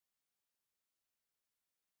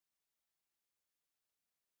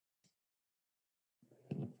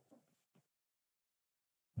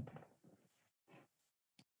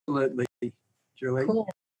Absolutely, Julie. Cool.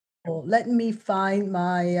 Let me find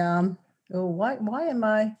my, why am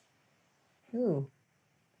I,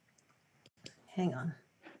 hang on.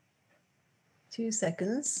 2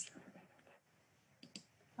 seconds.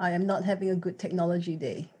 I am not having a good technology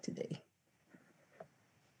day today.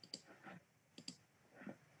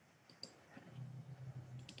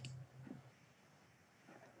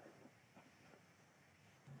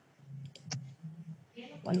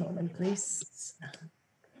 One moment, please.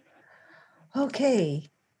 Okay.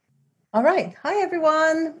 All right. Hi,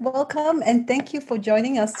 everyone. Welcome, and thank you for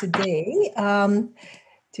joining us today.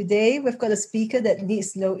 Today, we've got a speaker that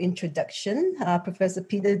needs no introduction, Professor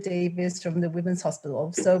Peter Davis from the Women's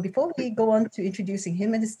Hospital. So before we go on to introducing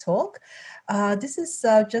him and his talk, this is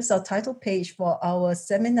just our title page for our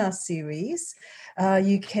seminar series.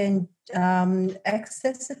 You can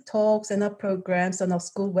access the talks and our programs on our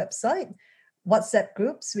school website, WhatsApp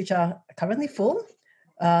groups, which are currently full,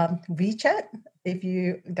 WeChat, if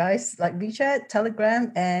you guys like WeChat,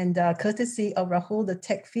 Telegram, and courtesy of Rahul, the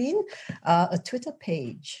tech fiend, a Twitter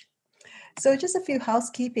page. So just a few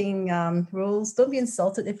housekeeping rules. Don't be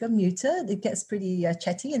insulted if you're muted. It gets pretty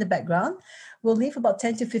chatty in the background. We'll leave about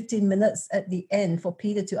 10 to 15 minutes at the end for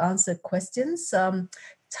Peter to answer questions.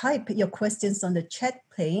 Type your questions on the chat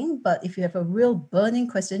pane, but if you have a real burning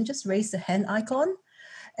question, just raise the hand icon.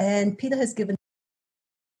 And Peter has given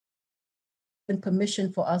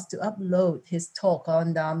permission for us to upload his talk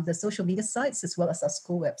on the social media sites as well as our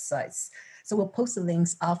school websites. So we'll post the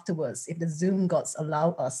links afterwards if the Zoom gods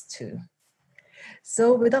allow us to.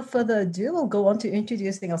 So without further ado, we'll go on to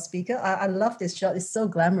introducing our speaker. I love this shot. It's so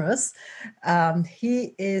glamorous.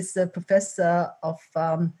 He is a professor of,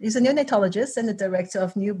 he's a neonatologist and the director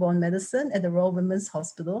of newborn medicine at the Royal Women's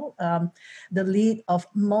Hospital, the lead of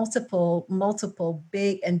multiple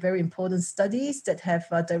big and very important studies that have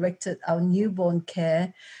directed our newborn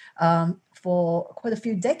care for quite a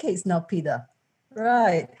few decades now, Peter.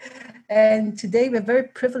 Right. And today we're very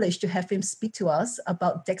privileged to have him speak to us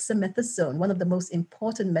about dexamethasone, one of the most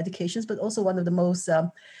important medications, but also one of the most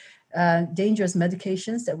dangerous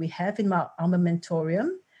medications that we have in our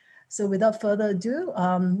armamentarium. So without further ado,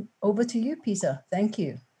 over to you, Peter. Thank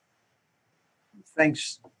you.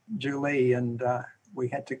 Thanks, Julie. And we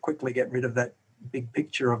had to quickly get rid of that big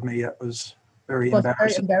picture of me. It was very embarrassing.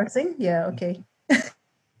 Very embarrassing? Yeah, okay.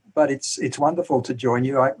 But it's wonderful to join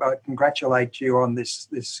you. I congratulate you on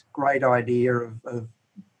this great idea of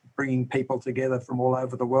bringing people together from all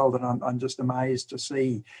over the world, and I'm just amazed to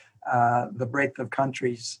see the breadth of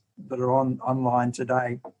countries that are online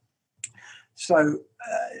today. So,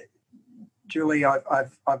 Julie,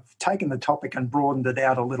 I've taken the topic and broadened it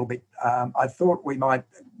out a little bit. I thought we might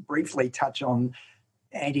briefly touch on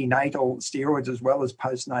antenatal steroids as well as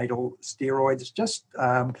postnatal steroids, just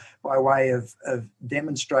by way of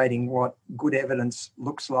demonstrating what good evidence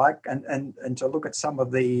looks like and to look at some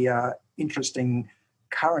of the interesting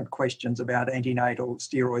current questions about antenatal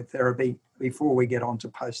steroid therapy before we get on to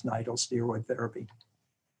postnatal steroid therapy.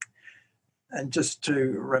 And just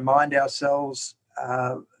to remind ourselves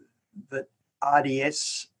that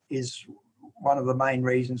RDS is one of the main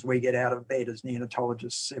reasons we get out of bed as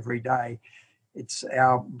neonatologists every day. It's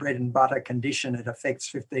our bread and butter condition. It affects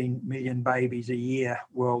 15 million babies a year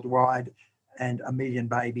worldwide, and 1 million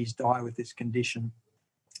babies die with this condition.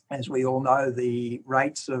 As we all know, the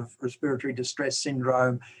rates of respiratory distress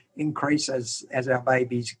syndrome increase as our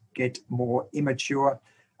babies get more immature.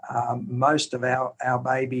 Most of our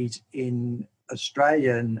babies in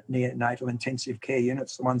Australian neonatal intensive care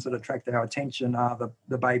units, the ones that attract our attention, are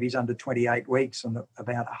the babies under 28 weeks, and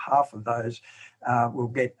about half of those will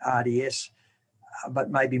get RDS.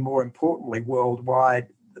 But maybe more importantly, worldwide,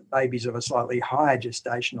 the babies of a slightly higher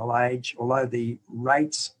gestational age, although the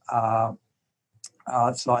rates are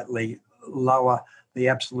slightly lower, the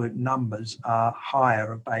absolute numbers are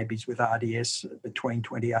higher of babies with RDS between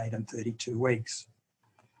 28 and 32 weeks.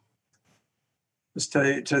 Just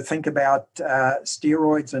to think about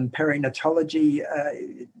steroids and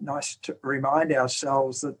perinatology, nice to remind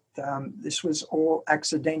ourselves that this was all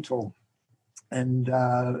accidental. And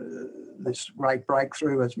this great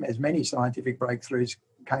breakthrough, as many scientific breakthroughs,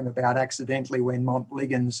 came about accidentally when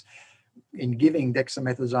Montliggins, in giving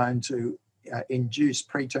dexamethasone to induce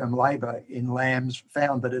preterm labour in lambs,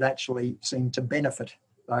 found that it actually seemed to benefit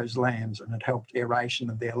those lambs and it helped aeration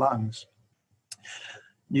of their lungs.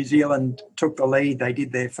 New Zealand took the lead. They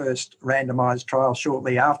did their first randomised trial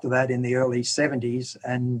shortly after that in the early 70s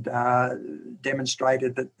and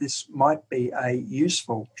demonstrated that this might be a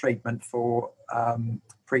useful treatment for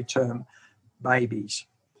preterm babies.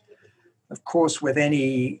 Of course, with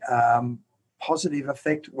any positive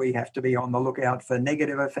effect, we have to be on the lookout for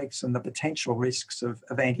negative effects, and the potential risks of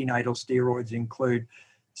antenatal steroids include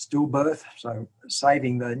stillbirth, so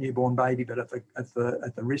saving the newborn baby, but at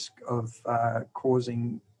the risk of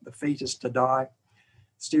causing the fetus to die.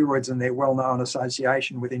 Steroids and their well-known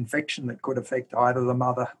association with infection that could affect either the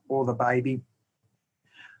mother or the baby.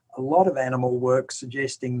 A lot of animal work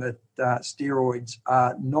suggesting that steroids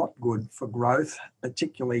are not good for growth,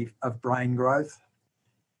 particularly of brain growth.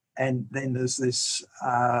 And then there's this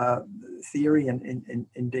theory and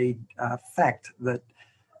indeed fact that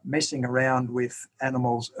messing around with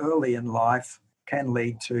animals early in life can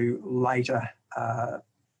lead to later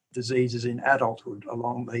diseases in adulthood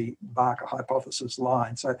along the Barker hypothesis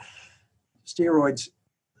line. So steroids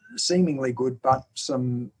seemingly good, but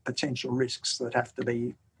some potential risks that have to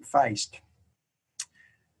be faced.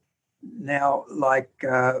 Now, like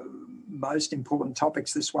most important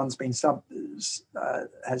topics, this one's been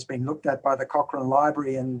has been looked at by the Cochrane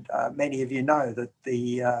Library, and many of you know that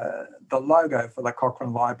the logo for the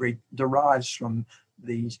Cochrane Library derives from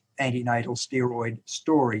the antenatal steroid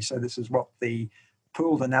story. So this is what the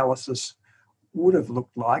pooled analysis would have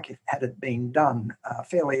looked like had it been done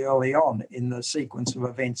fairly early on in the sequence of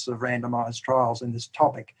events of randomised trials in this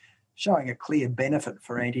topic, showing a clear benefit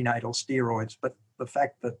for antenatal steroids. But the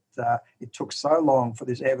fact that it took so long for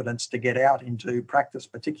this evidence to get out into practice,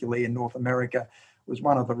 particularly in North America, was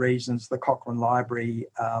one of the reasons the Cochrane Library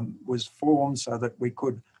was formed, so that we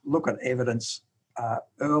could look at evidence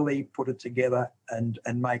early, put it together, and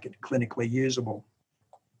make it clinically usable.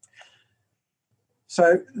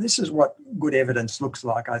 So this is what good evidence looks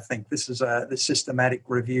like, I think. This systematic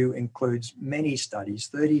review includes many studies,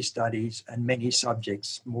 30 studies, and many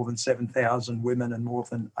subjects, more than 7,000 women and more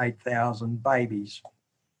than 8,000 babies.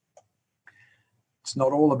 It's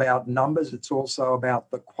not all about numbers, it's also about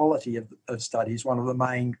the quality of studies. One of the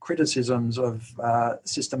main criticisms of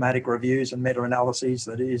systematic reviews and meta-analyses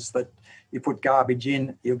is that you put garbage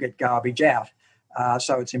in, you'll get garbage out.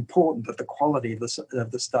 So it's important that the quality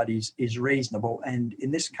of the studies is reasonable, and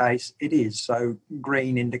in this case it is. So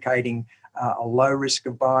green indicating a low risk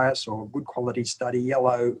of bias or good quality study,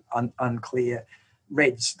 yellow unclear,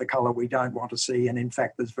 red's the colour we don't want to see, and in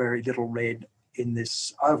fact there's very little red in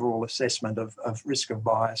this overall assessment of risk of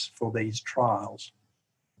bias for these trials.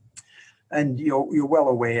 And you're well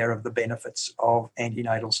aware of the benefits of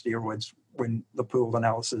antenatal steroids when the pooled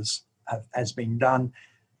analysis has been done.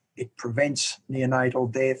 It prevents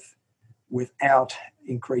neonatal death without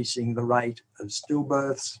increasing the rate of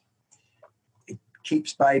stillbirths. It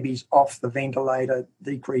keeps babies off the ventilator,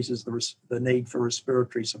 decreases the need for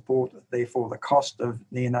respiratory support, therefore the cost of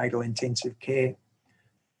neonatal intensive care.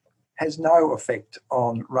 Has no effect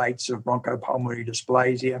on rates of bronchopulmonary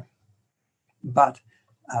dysplasia, but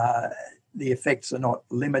the effects are not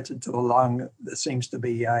limited to the lung. There seems to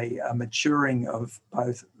be a maturing of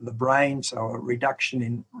both the brain, so a reduction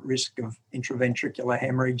in risk of intraventricular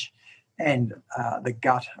hemorrhage, and the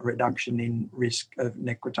gut, a reduction in risk of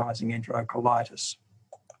necrotizing enterocolitis.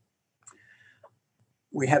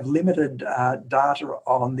 We have limited data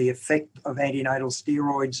on the effect of antenatal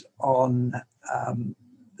steroids on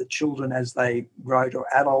the children as they grow to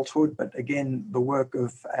adulthood, but again, the work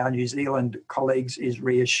of our New Zealand colleagues is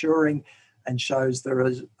reassuring and shows there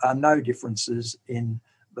are no differences in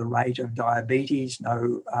the rate of diabetes,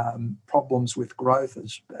 no problems with growth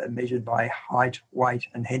as measured by height, weight,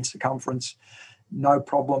 and head circumference, no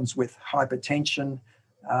problems with hypertension.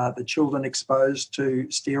 The children exposed to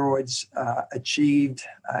steroids achieved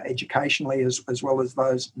educationally as well as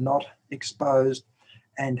those not exposed,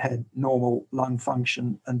 and had normal lung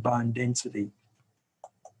function and bone density.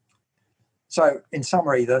 So in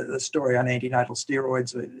summary, the story on antenatal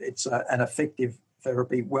steroids, it's an effective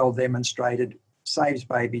therapy, well demonstrated, saves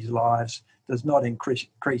babies' lives, does not increase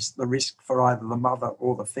the risk for either the mother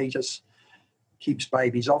or the fetus, keeps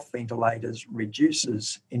babies off ventilators,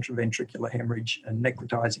 reduces intraventricular hemorrhage and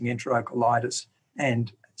necrotizing enterocolitis,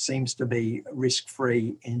 and seems to be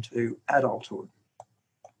risk-free into adulthood.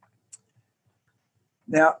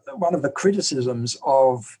 Now, one of the criticisms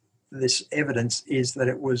of this evidence is that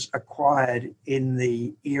it was acquired in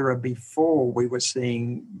the era before we were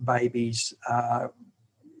seeing babies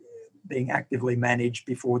being actively managed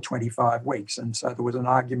before 25 weeks. And so there was an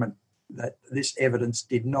argument that this evidence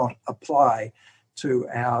did not apply to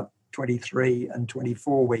our 23 and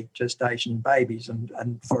 24-week gestation babies.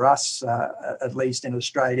 And for us, at least in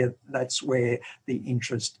Australia, that's where the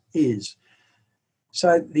interest is.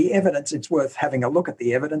 So the evidence, it's worth having a look at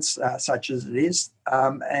the evidence, such as it is,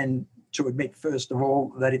 and to admit, first of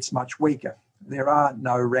all, that it's much weaker. There are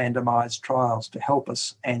no randomised trials to help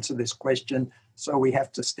us answer this question, so we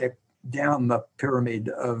have to step down the pyramid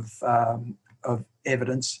of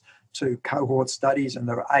evidence to cohort studies, and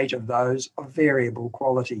there are 8 of those of variable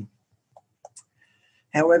quality.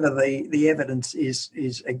 However, the evidence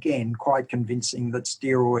is again quite convincing that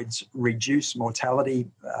steroids reduce mortality,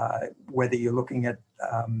 whether you're looking at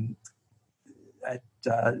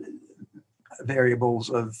variables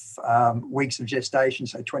of weeks of gestation,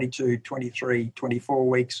 so 22, 23, 24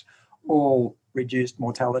 weeks, all reduced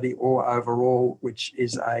mortality, or overall, which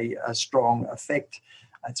is a strong effect.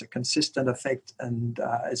 It's a consistent effect, and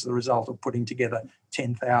as the result of putting together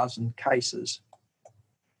 10,000 cases.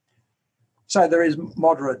 So there is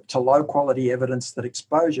moderate to low quality evidence that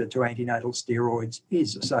exposure to antenatal steroids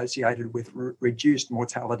is associated with reduced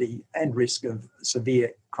mortality and risk of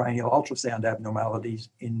severe cranial ultrasound abnormalities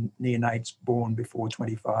in neonates born before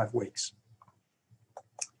 25 weeks.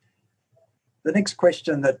 The next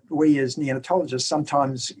question that we as neonatologists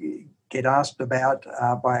sometimes get asked about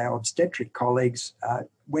by our obstetric colleagues,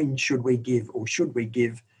 when should we give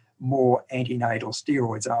more antenatal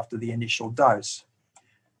steroids after the initial dose?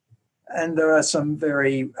 And there are some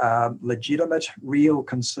very legitimate, real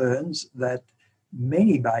concerns that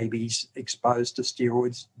many babies exposed to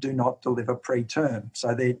steroids do not deliver preterm.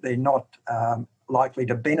 So they're not likely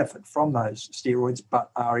to benefit from those steroids,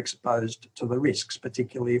 but are exposed to the risks,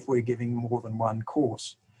 particularly if we're giving more than one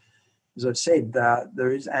course. As I've said,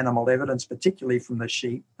 there is animal evidence, particularly from the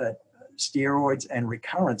sheep, that steroids and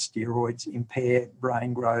recurrent steroids impair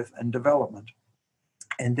brain growth and development.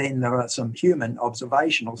 And then there are some human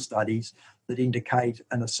observational studies that indicate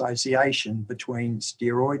an association between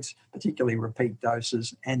steroids, particularly repeat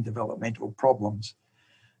doses, and developmental problems.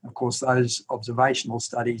 Of course, those observational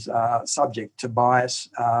studies are subject to bias,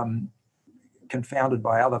 confounded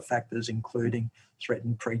by other factors, including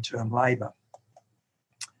threatened preterm labour.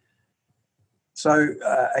 So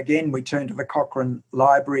again, we turn to the Cochrane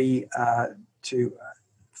Library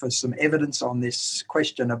for some evidence on this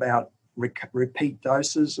question about repeat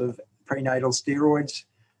doses of prenatal steroids.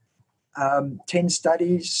 10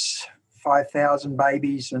 studies, 5,000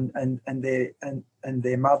 babies and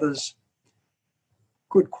their mothers.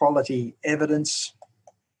 Good quality evidence,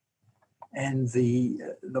 and the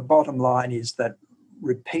bottom line is that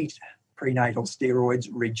repeat prenatal steroids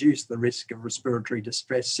reduce the risk of respiratory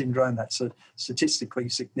distress syndrome. That's a statistically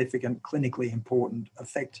significant, clinically important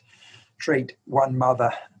effect. Treat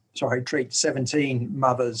 17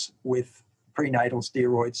 mothers with prenatal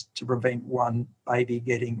steroids to prevent one baby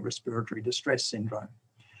getting respiratory distress syndrome.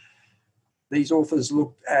 These authors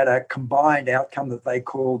looked at a combined outcome that they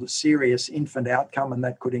called serious infant outcome, and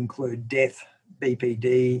that could include death,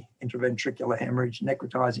 BPD, intraventricular hemorrhage,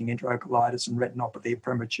 necrotizing enterocolitis, and retinopathy of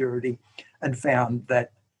prematurity, and found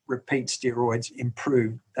that repeat steroids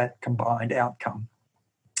improved that combined outcome.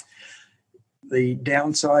 The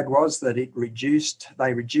downside was that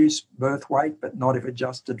they reduced birth weight, but not if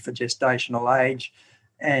adjusted for gestational age.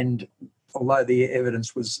 And although the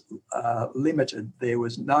evidence was limited, there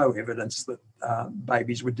was no evidence that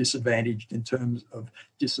babies were disadvantaged in terms of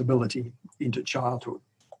disability into childhood.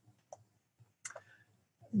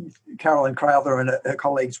 Carolyn Crowther and her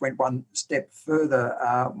colleagues went one step further.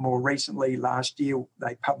 More recently, last year,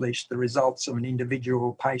 they published the results of an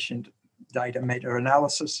individual patient data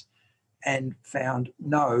meta-analysis and found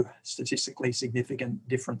no statistically significant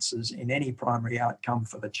differences in any primary outcome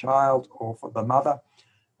for the child or for the mother.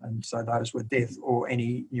 And so those were death or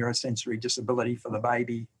any neurosensory disability for the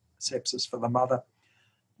baby, sepsis for the mother.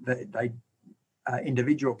 They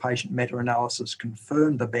individual patient meta-analysis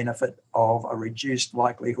confirmed the benefit of a reduced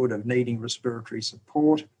likelihood of needing respiratory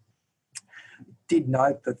support. Did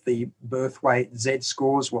note that the birth weight Z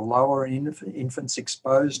scores were lower in infants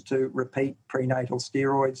exposed to repeat prenatal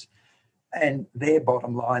steroids. And their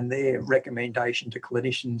bottom line, their recommendation to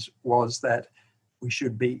clinicians was that we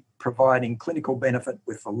should be providing clinical benefit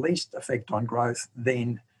with the least effect on growth.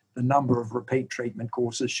 Then the number of repeat treatment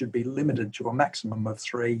courses should be limited to a maximum of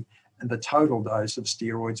 3, and the total dose of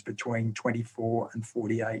steroids between 24 and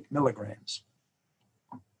 48 milligrams.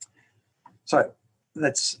 So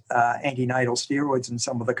that's antenatal steroids and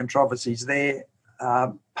some of the controversies there.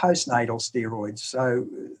 Postnatal steroids. So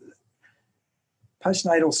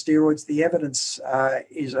postnatal steroids, the evidence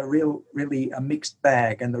is really a mixed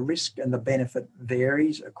bag, and the risk and the benefit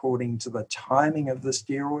varies according to the timing of the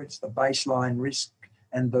steroids, the baseline risk,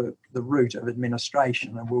 and the route of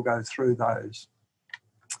administration, and we'll go through those.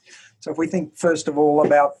 So if we think first of all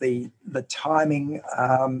about the timing,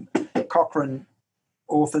 Cochrane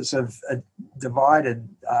authors have divided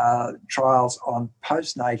trials on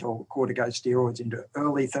postnatal corticosteroids into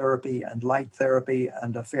early therapy and late therapy,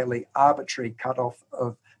 and a fairly arbitrary cutoff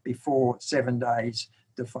of before 7 days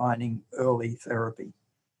defining early therapy.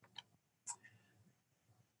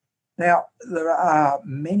 Now, there are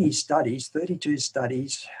many studies, 32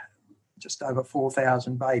 studies, just over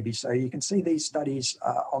 4,000 babies. So you can see these studies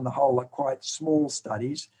on the whole are quite small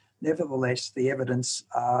studies. Nevertheless, the evidence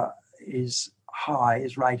is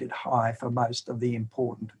rated high for most of the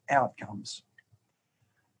important outcomes.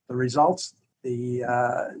 The results, the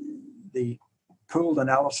pooled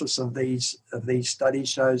analysis of these studies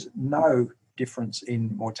shows no difference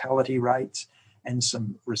in mortality rates and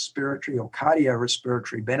some respiratory or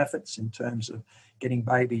cardiorespiratory benefits in terms of getting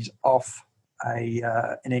babies off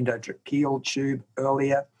an endotracheal tube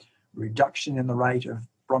earlier, reduction in the rate of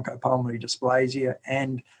bronchopulmonary dysplasia,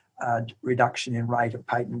 and reduction in rate of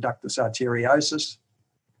patent ductus arteriosus.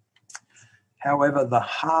 However, the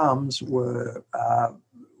harms were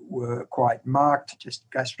quite marked, just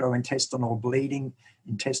gastrointestinal bleeding,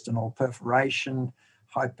 intestinal perforation,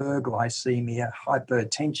 hyperglycemia,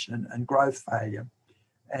 hypertension, and growth failure.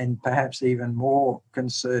 And perhaps even more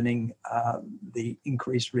concerning, the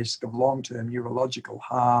increased risk of long-term neurological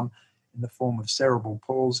harm in the form of cerebral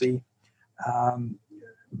palsy,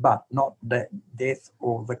 but not death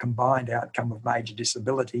or the combined outcome of major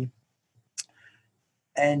disability.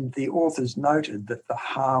 And the authors noted that the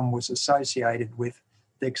harm was associated with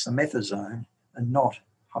dexamethasone and not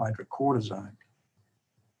hydrocortisone.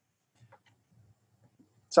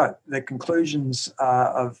 So the conclusions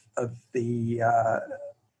of the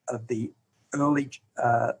early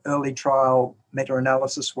trial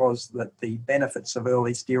meta-analysis was that the benefits of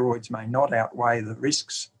early steroids may not outweigh the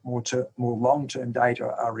risks. More long-term data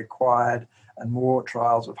are required, and more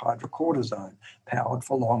trials of hydrocortisone powered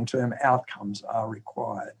for long-term outcomes are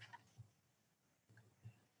required.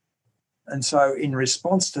 And so in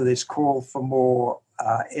response to this call for more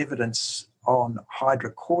evidence on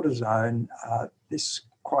hydrocortisone, this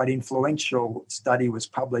quite influential study was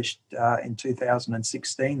published in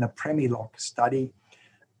 2016, the Premilock study,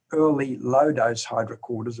 early low-dose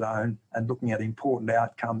hydrocortisone and looking at important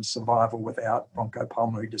outcomes, survival without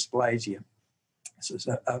bronchopulmonary dysplasia. This is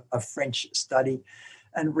a French study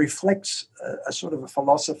and reflects a sort of a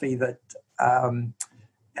philosophy that our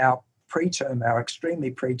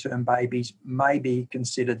extremely preterm babies may be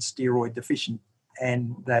considered steroid deficient,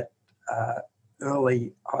 and that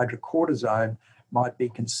early hydrocortisone might be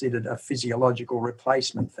considered a physiological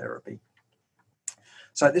replacement therapy.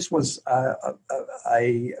 So this was a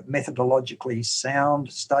methodologically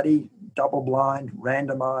sound study, double-blind,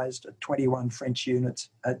 randomized at 21 French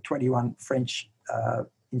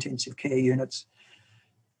intensive care units.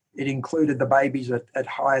 It included the babies at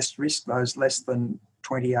highest risk, those less than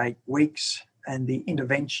 28 weeks, and the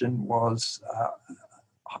intervention was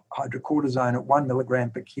hydrocortisone at 1 milligram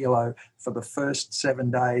per kilo for the first 7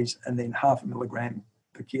 days, and then 0.5 milligram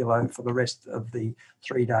per kilo for the rest of the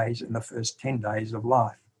 3 days in the first 10 days of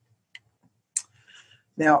life.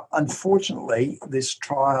 Now, unfortunately, this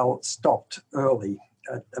trial stopped early,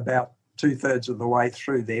 at about 2/3 of the way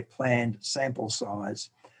through their planned sample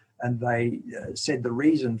size. And they said the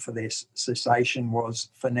reason for their cessation was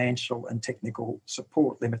financial and technical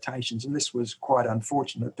support limitations. And this was quite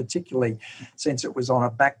unfortunate, particularly since it was on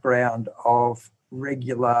a background of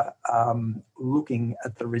regular looking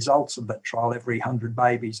at the results of that trial. Every 100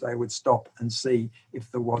 babies, they would stop and see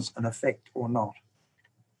if there was an effect or not.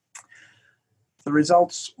 The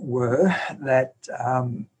results were that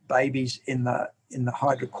babies in the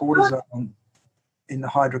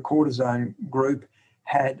hydrocortisone group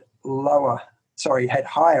had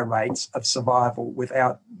higher rates of survival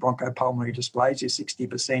without bronchopulmonary dysplasia,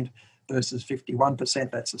 60% versus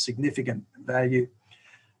 51%. That's a significant value.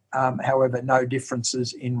 However, no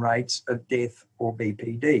differences in rates of death or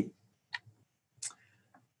BPD.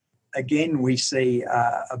 Again, we see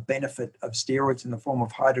a benefit of steroids in the form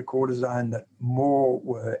of hydrocortisone, that more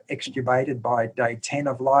were extubated by day 10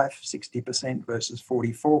 of life, 60% versus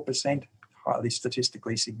 44%, highly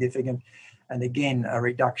statistically significant. And again, a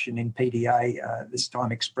reduction in PDA, this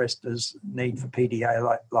time expressed as need for PDA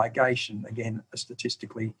ligation, again, a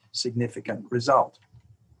statistically significant result.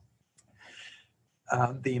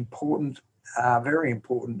 The important, very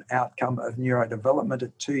important outcome of neurodevelopment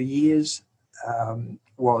at 2 years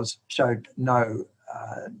showed no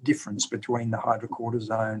difference between the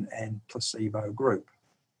hydrocortisone and placebo group.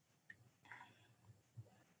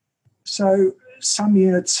 So some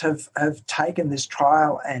units have taken this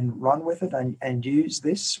trial and run with it and used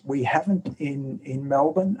this. We haven't in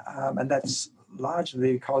Melbourne, and that's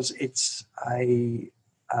largely because it's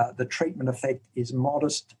the treatment effect is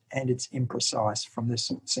modest and it's imprecise from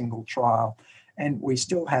this single trial. And we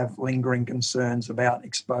still have lingering concerns about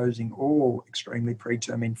exposing all extremely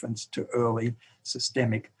preterm infants to early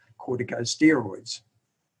systemic corticosteroids.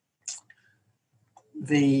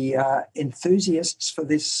 The enthusiasts for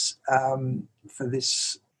this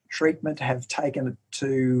treatment have taken it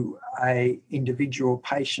to a individual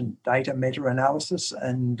patient data meta-analysis,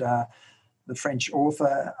 and the French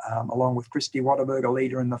author, along with Christy Watterberg, a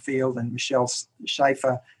leader in the field, and Michelle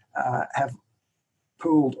Schaefer, have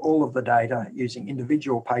pooled all of the data using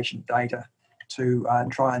individual patient data to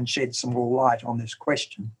try and shed some more light on this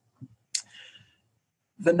question.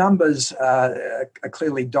 The numbers are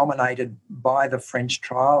clearly dominated by the French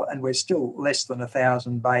trial, and we're still less than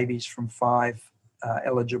 1,000 babies from 5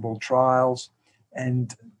 eligible trials,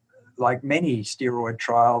 and like many steroid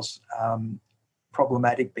trials,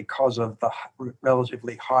 problematic because of the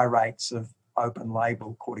relatively high rates of open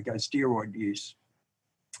label corticosteroid use.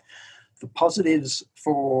 The positives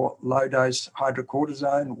for low-dose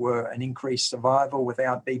hydrocortisone were an increased survival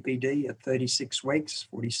without BPD at 36 weeks,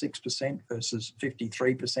 46% versus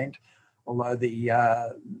 53%, although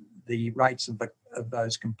the rates of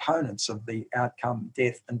those components of the outcome,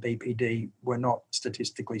 death and BPD, were not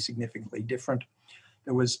statistically significantly different.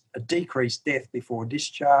 There was a decreased death before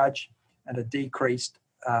discharge and a decreased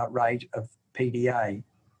rate of PDA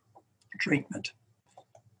treatment.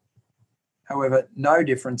 However, no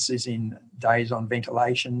differences in days on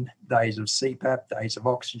ventilation, days of CPAP, days of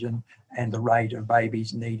oxygen, and the rate of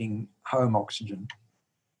babies needing home oxygen.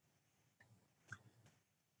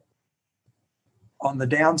 On the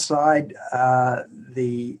downside,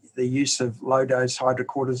 the use of low-dose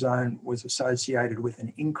hydrocortisone was associated with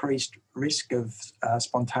an increased risk of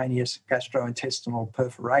spontaneous gastrointestinal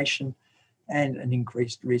perforation and an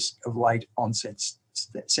increased risk of late onset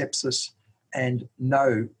sepsis, and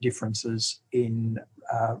no differences in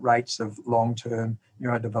rates of long-term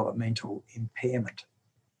neurodevelopmental impairment.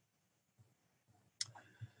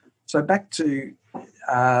 So back to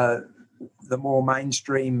the more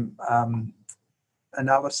mainstream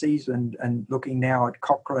analyses and looking now at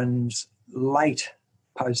Cochrane's late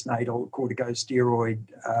postnatal corticosteroid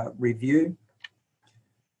review.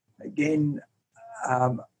 Again,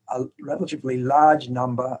 a relatively large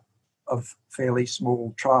number of fairly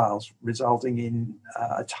small trials, resulting in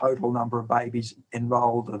a total number of babies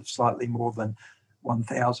enrolled of slightly more than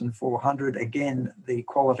 1,400. Again, the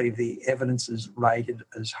quality of the evidence is rated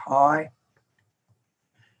as high.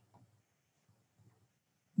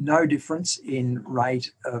 No difference in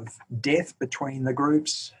rate of death between the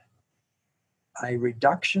groups. A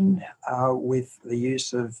reduction with the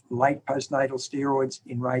use of late postnatal steroids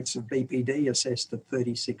in rates of BPD assessed at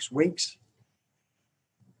 36 weeks.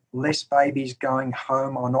 Less babies going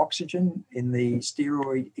home on oxygen in the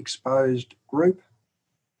steroid-exposed group.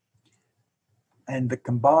 And the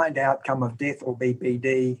combined outcome of death or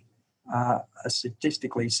BPD, a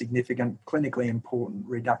statistically significant, clinically important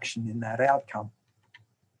reduction in that outcome.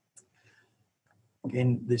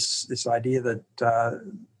 Again, this idea that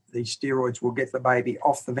these steroids will get the baby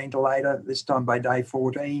off the ventilator, this time by day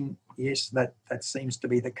 14, yes, that seems to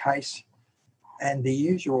be the case. And the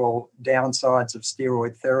usual downsides of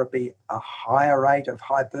steroid therapy, a higher rate of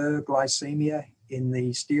hyperglycemia in the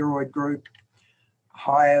steroid group,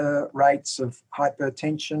 higher rates of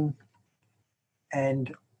hypertension,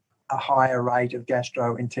 and a higher rate of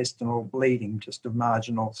gastrointestinal bleeding, just of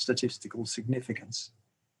marginal statistical significance.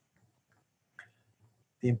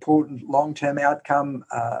 The important long-term outcome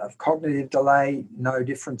of cognitive delay, no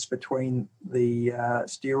difference between the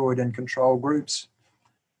steroid and control groups.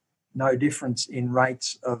 No difference in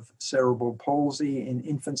rates of cerebral palsy in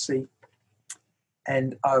infancy,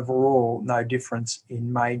 and overall no difference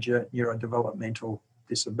in major neurodevelopmental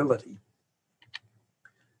disability.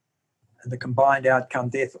 And the combined outcome,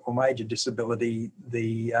 death or major disability,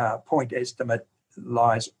 the point estimate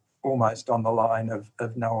lies almost on the line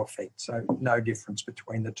of no effect, so no difference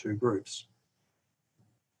between the two groups.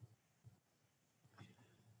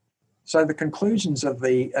 So the conclusions of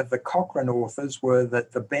the Cochrane authors were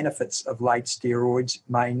that the benefits of late steroids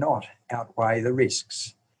may not outweigh the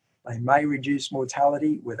risks. They may reduce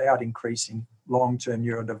mortality without increasing long-term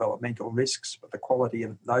neurodevelopmental risks, but the quality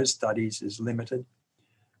of those studies is limited.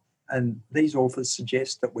 And these authors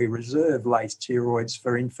suggest that we reserve late steroids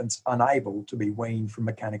for infants unable to be weaned from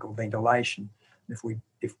mechanical ventilation. If we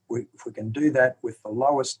can do that with the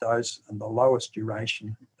lowest dose and the lowest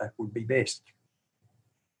duration, that would be best.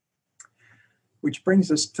 Which brings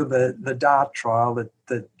us to the DART trial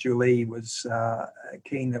that Julie was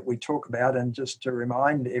keen that we talk about. And just to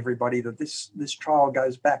remind everybody that this trial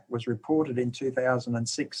was reported in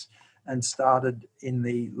 2006 and started in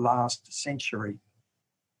the last century.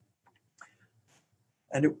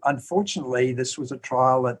 And unfortunately, this was a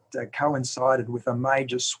trial that coincided with a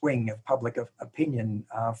major swing of public opinion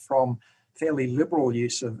from fairly liberal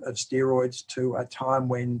use of steroids to a time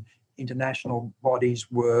when international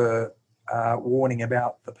bodies were warning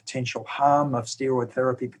about the potential harm of steroid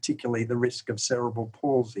therapy, particularly the risk of cerebral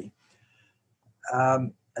palsy.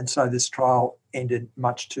 And so this trial ended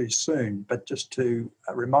much too soon. But just to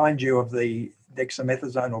remind you of the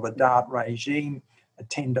dexamethasone or the DART regime, a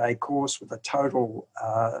 10-day course with a total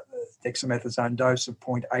dexamethasone dose of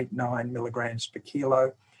 0.89 milligrams per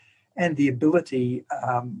kilo, and the ability,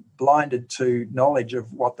 blinded to knowledge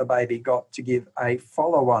of what the baby got, to give a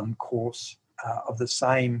follow-on course of the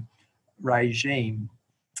same regime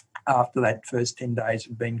after that first 10 days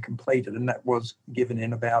had been completed, and that was given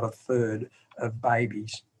in about a third of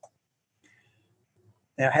babies.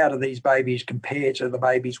 Now, how do these babies compare to the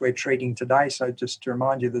babies we're treating today? So just to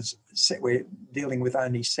remind you, we're dealing with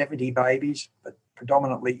only 70 babies, but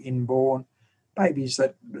predominantly inborn. Babies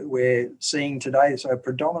that we're seeing today, so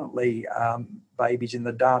predominantly babies in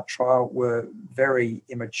the DART trial, were very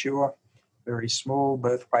immature, very small,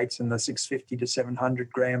 birth weights in the 650 to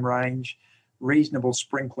 700 gram range, reasonable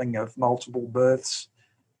sprinkling of multiple births,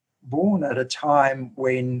 born at a time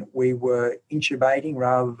when we were intubating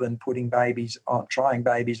rather than trying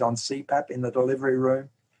babies on CPAP in the delivery room,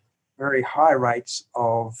 very high rates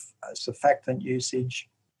of surfactant usage,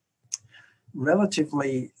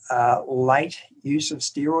 relatively late use of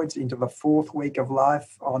steroids into the 4th week of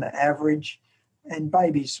life on average, and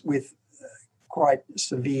babies with quite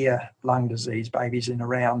severe lung disease, babies in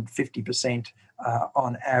around 50%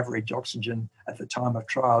 on average oxygen at the time of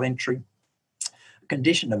trial entry.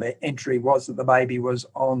 Condition of entry was that the baby was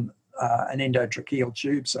on an endotracheal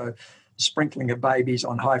tube, so sprinkling of babies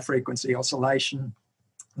on high-frequency oscillation,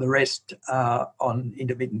 the rest on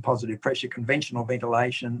intermittent positive pressure conventional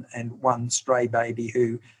ventilation, and one stray baby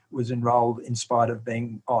who was enrolled in spite of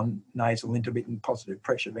being on nasal intermittent positive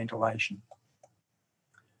pressure ventilation.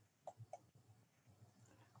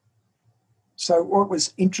 So what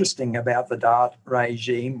was interesting about the DART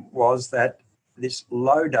regime was that this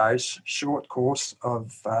low-dose, short course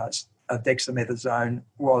of dexamethasone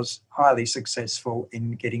was highly successful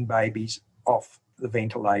in getting babies off the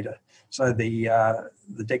ventilator. So the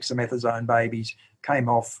dexamethasone babies came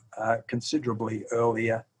off considerably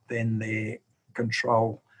earlier than their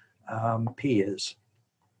control peers.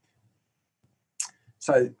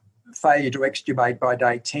 So failure to extubate by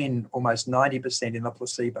day 10, almost 90% in the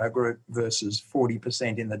placebo group versus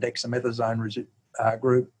 40% in the dexamethasone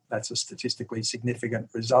group. That's a statistically significant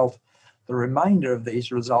result. The remainder of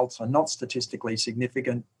these results are not statistically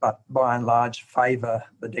significant, but by and large favour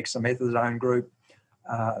the dexamethasone group.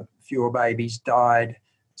 Fewer babies died,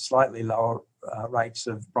 slightly lower rates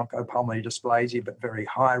of bronchopulmonary dysplasia, but very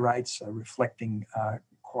high rates, so reflecting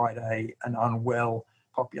quite an unwell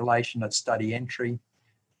population at study entry.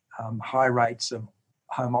 High rates of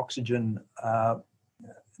home oxygen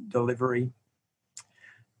delivery,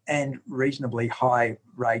 and reasonably high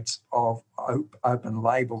rates of open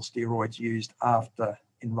label steroids used after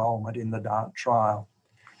enrolment in the DART trial.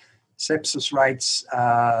 Sepsis rates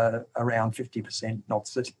around 50%,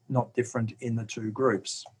 not different in the two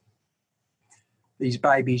groups. These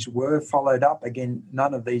babies were followed up. Again,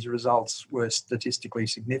 none of these results were statistically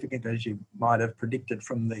significant, as you might have predicted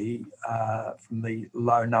from the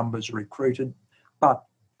low numbers recruited, but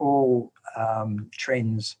all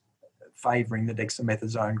trends favouring the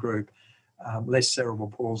dexamethasone group. Less cerebral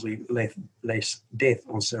palsy, less death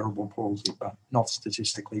or cerebral palsy, but not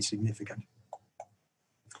statistically significant.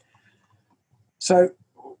 So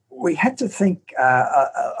we had to think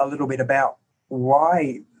a little bit about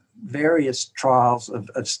why various trials of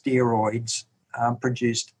steroids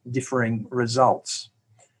produced differing results.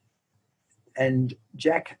 And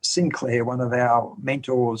Jack Sinclair, one of our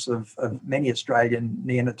mentors of many Australian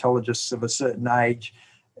neonatologists of a certain age,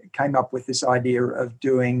 came up with this idea of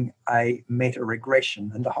doing a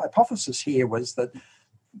meta-regression. And the hypothesis here was that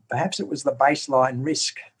perhaps it was the baseline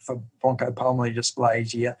risk for bronchopulmonary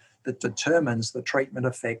dysplasia that determines the treatment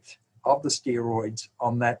effect of the steroids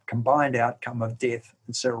on that combined outcome of death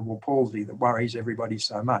and cerebral palsy that worries everybody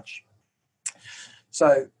so much.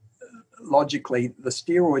 So logically, the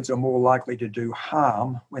steroids are more likely to do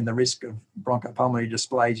harm when the risk of bronchopulmonary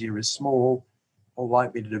dysplasia is small, or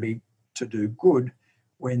likely to do good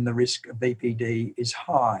when the risk of BPD is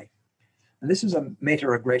high. And this is a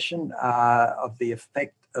meta-regression of the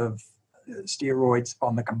effect of steroids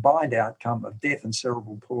on the combined outcome of death and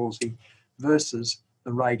cerebral palsy versus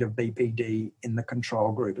the rate of BPD in the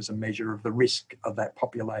control group as a measure of the risk of that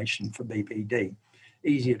population for BPD.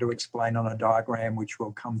 Easier to explain on a diagram, which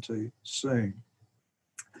we'll come to soon.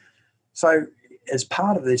 So as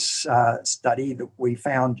part of this study, that we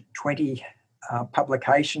found 20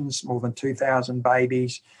 publications, more than 2,000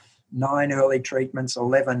 babies, 9 early treatments,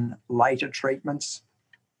 11 later treatments.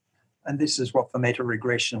 And this is what the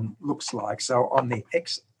meta-regression looks like. So on the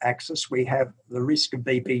x-axis, we have the risk of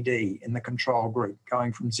BPD in the control group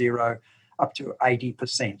going from 0 up to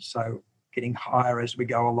 80%. So getting higher as we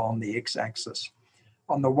go along the x-axis.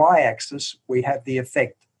 On the y-axis, we have the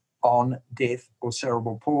effect on death or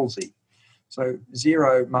cerebral palsy. So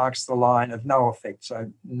 0 marks the line of no effect,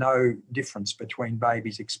 so no difference between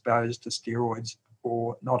babies exposed to steroids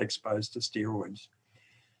or not exposed to steroids.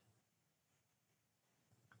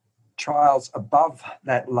 Trials above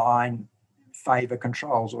that line favour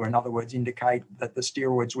controls, or in other words, indicate that the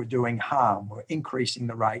steroids were doing harm, or increasing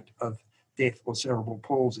the rate of death or cerebral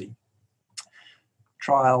palsy.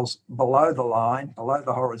 Trials below the line, below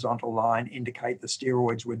the horizontal line, indicate the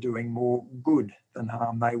steroids were doing more good than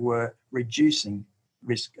harm. They were reducing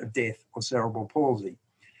risk of death or cerebral palsy.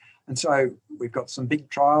 And so we've got some big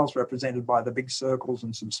trials represented by the big circles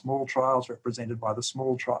and some small trials represented by the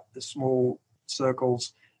small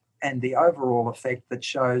circles, and the overall effect that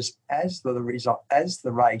shows as the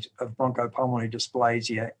rate of bronchopulmonary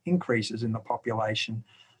dysplasia increases in the population,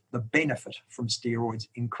 the benefit from steroids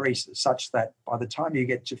increases, such that by the time you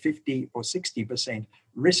get to 50 or 60%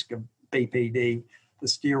 risk of BPD, the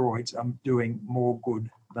steroids are doing more good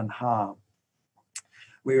than harm.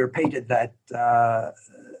 We repeated that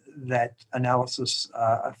analysis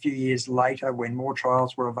a few years later when more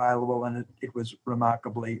trials were available, and it was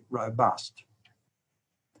remarkably robust.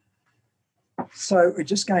 So we're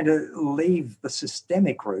just going to leave the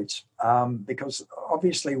systemic routes because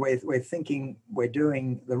obviously we're thinking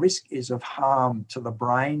the risk is of harm to the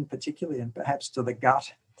brain particularly, and perhaps to the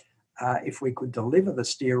gut. If we could deliver the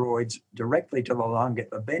steroids directly to the lung,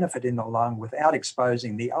 get the benefit in the lung without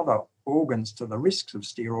exposing the other organs to the risks of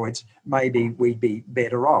steroids, maybe we'd be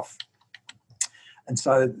better off. And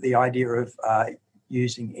so the idea of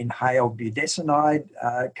using inhaled budesonide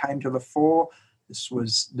came to the fore. This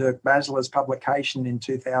was Dirk Basler's publication in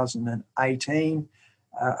 2018,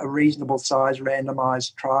 a reasonable size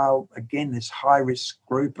randomized trial. Again, this high-risk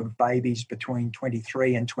group of babies between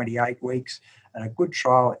 23 and 28 weeks, and a good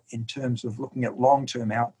trial in terms of looking at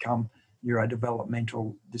long-term outcome,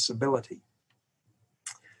 neurodevelopmental disability.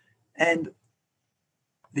 And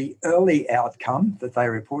the early outcome that they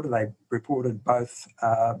reported both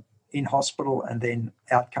in hospital and then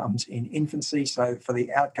outcomes in infancy. So for the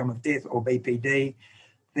outcome of death or BPD,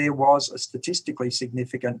 there was a statistically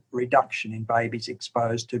significant reduction in babies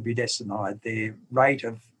exposed to budesonide, their rate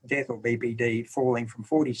of death or BPD falling from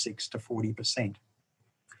 46 to 40%.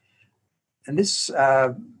 And this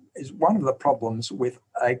is one of the problems with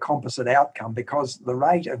a composite outcome, because the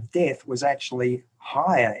rate of death was actually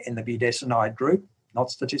higher in the budesonide group, not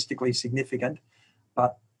statistically significant,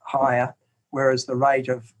 but higher, whereas the rate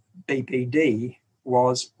of BPD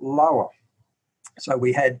was lower. So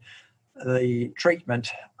we had the treatment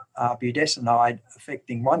budesonide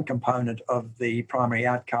affecting one component of the primary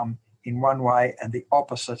outcome in one way and the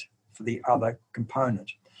opposite for the other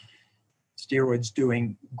component. Steroids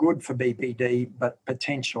doing good for BPD, but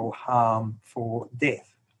potential harm for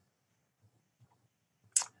death.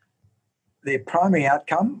 The primary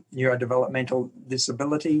outcome, neurodevelopmental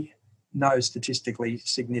disability, no statistically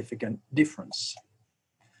significant difference.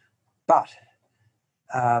 But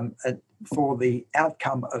for the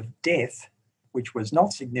outcome of death, which was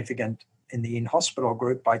not significant in the in-hospital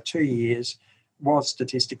group by 2 years, was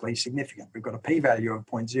statistically significant. We've got a p-value of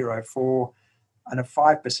 0.04 and a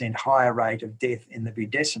 5% higher rate of death in the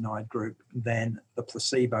budesonide group than the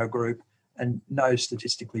placebo group, and no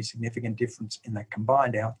statistically significant difference in the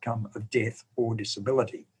combined outcome of death or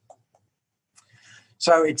disability.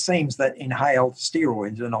 So it seems that inhaled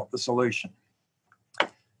steroids are not the solution.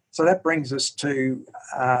 So that brings us to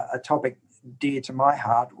a topic dear to my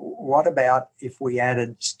heart. What about if we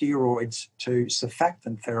added steroids to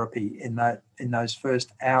surfactant therapy in those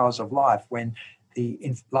first hours of life when the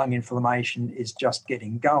lung inflammation is just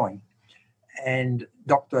getting going? And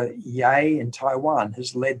Dr. Ye in Taiwan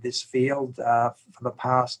has led this field for the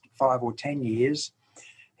past 5 or 10 years.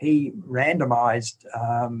 He randomized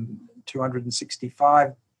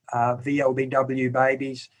 265 VLBW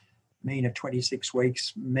babies, mean of 26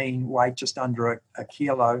 weeks, mean weight just under a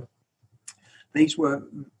kilo. These were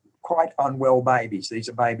quite unwell babies. These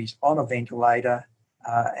are babies on a ventilator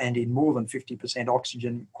and in more than 50%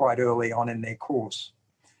 oxygen quite early on in their course.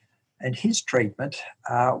 And his treatment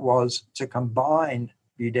was to combine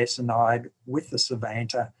budesonide with the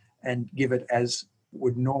Savanta and give it as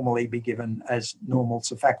would normally be given, as normal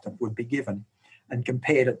surfactant would be given. and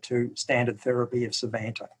compared it to standard therapy of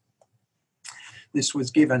Savanta. This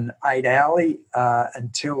was given 8 hourly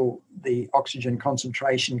until the oxygen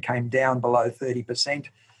concentration came down below 30%,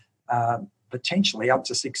 potentially up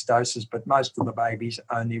to 6 doses, but most of the babies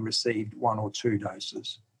only received 1 or 2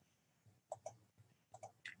 doses.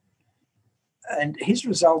 And his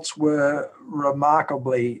results were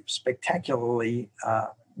remarkably, spectacularly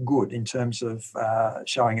good in terms of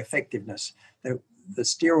showing effectiveness. The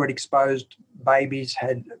steroid-exposed babies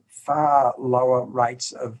had far lower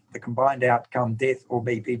rates of the combined outcome, death or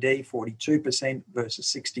BPD, 42% versus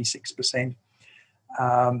 66%.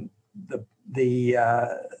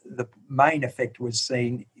 The main effect was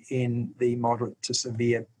seen in the moderate to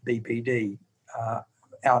severe BPD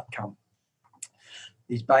outcome.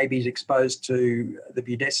 These babies exposed to the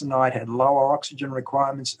budesonide had lower oxygen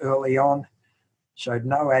requirements early on, showed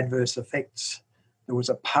no adverse effects. There was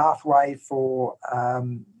a pathway for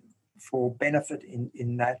benefit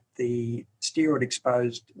in that the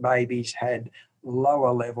steroid-exposed babies had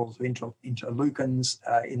lower levels of interleukins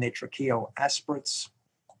in their tracheal aspirates.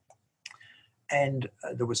 And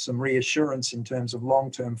there was some reassurance in terms of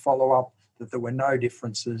long-term follow-up that there were no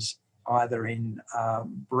differences either in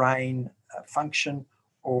brain function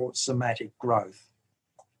or somatic growth.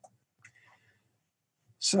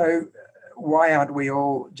 So why aren't we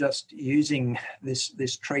all just using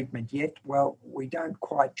this treatment yet? Well, we don't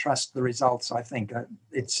quite trust the results, I think.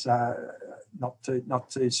 It's not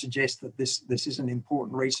to suggest that this isn't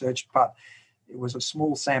important research, but it was a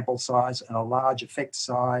small sample size and a large effect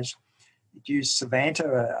size. It used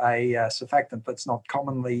Savanta, a surfactant that's not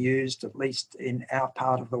commonly used, at least in our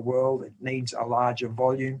part of the world. It needs a larger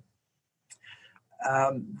volume.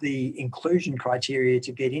 The inclusion criteria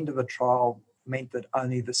to get into the trial meant that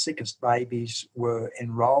only the sickest babies were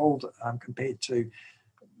enrolled, compared to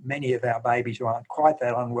many of our babies who aren't quite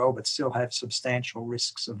that unwell but still have substantial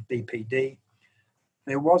risks of BPD.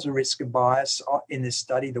 There was a risk of bias in this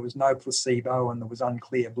study. There was no placebo and there was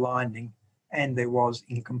unclear blinding, and there was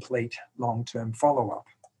incomplete long-term follow-up.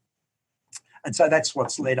 And so that's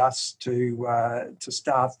what's led us to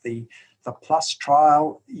start the PLUS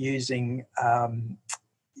trial using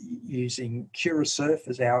Curasurf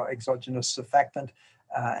as our exogenous surfactant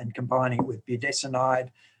and combining it with budesonide.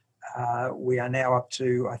 We are now up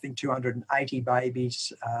to, I think, 280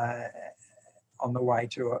 babies on the way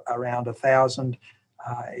to around 1,000.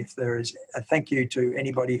 If there is a thank you to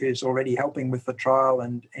anybody who's already helping with the trial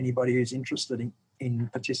and anybody who's interested in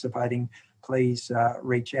participating, please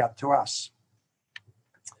reach out to us.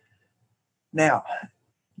 Now,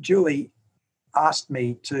 Julie asked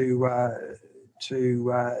me to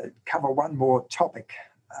cover one more topic.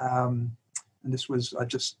 And this was, I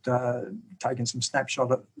just taken some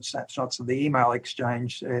snapshots of the email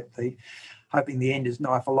exchange at hoping the end is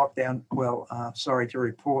nigh for lockdown. Well, sorry to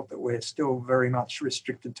report that we're still very much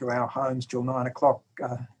restricted to our homes till 9 o'clock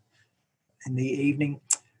in the evening.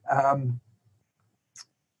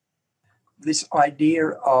 This idea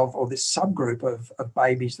of, or this subgroup of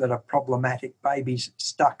babies that are problematic, babies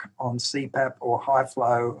stuck on CPAP or high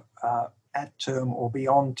flow at term or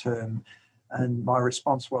beyond term. And my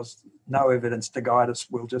response was, no evidence to guide us.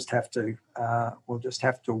 We'll just have to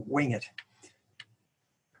wing it.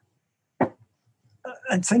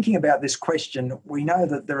 And thinking about this question, we know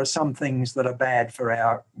that there are some things that are bad for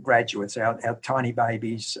our graduates, our tiny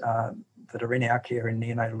babies that are in our care in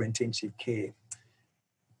neonatal intensive care.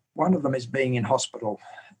 One of them is being in hospital.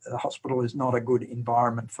 The hospital is not a good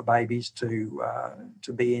environment for babies to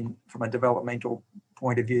be in from a developmental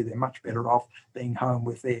point of view. They're much better off being home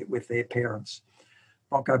with their parents.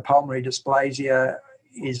 Bronchopulmonary dysplasia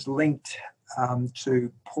is linked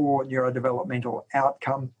to poor neurodevelopmental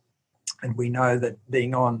outcome. And we know that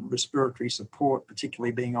being on respiratory support,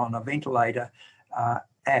 particularly being on a ventilator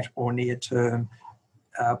at or near term,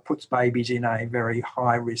 puts babies in a very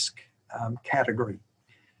high risk category.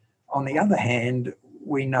 On the other hand,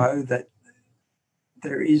 we know that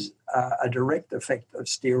there is a direct effect of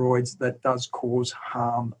steroids that does cause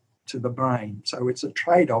harm to the brain. So it's a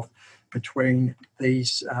trade-off between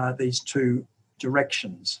these two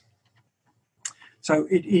directions. So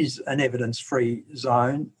it is an evidence-free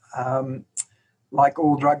zone. Like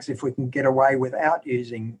all drugs, if we can get away without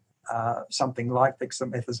using something like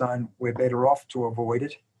dexamethasone, we're better off to avoid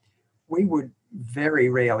it. We would very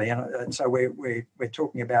rarely, and so we're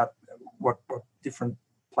talking about what different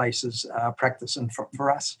places practice, and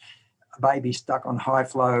for us, a baby stuck on high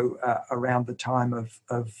flow around the time of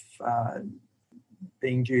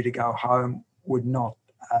being due to go home would not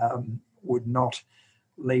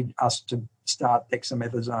lead us to start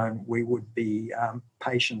dexamethasone, we would be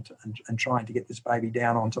patient and trying to get this baby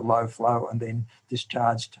down onto low flow and then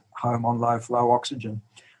discharged home on low flow oxygen.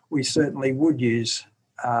 We certainly would use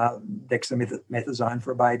dexamethasone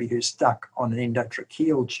for a baby who's stuck on an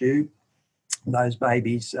endotracheal tube. Those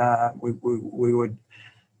babies, we would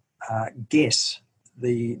guess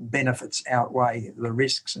the benefits outweigh the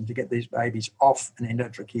risks, and to get these babies off an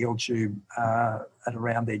endotracheal tube at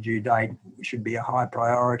around their due date should be a high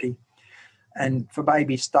priority. And for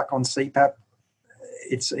babies stuck on CPAP,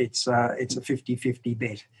 it's a 50-50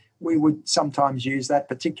 bet. We would sometimes use that,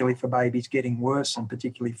 particularly for babies getting worse and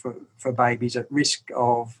particularly for babies at risk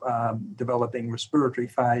of developing respiratory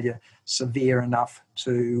failure severe enough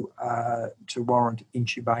to warrant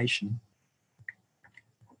intubation.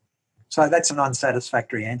 So that's an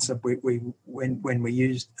unsatisfactory answer. When we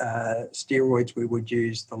used steroids, we would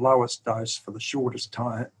use the lowest dose for the shortest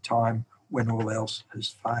time when all else has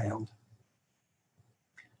failed.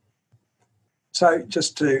 So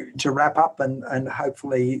just to wrap up and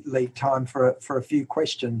hopefully leave time for a few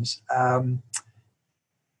questions. The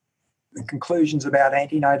conclusions about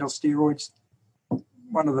antenatal steroids: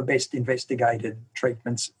 one of the best investigated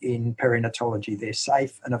treatments in perinatology. They're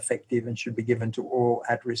safe and effective and should be given to all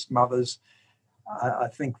at-risk mothers. I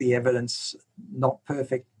think the evidence, not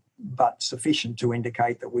perfect, but sufficient to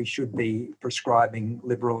indicate that we should be prescribing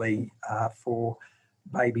liberally for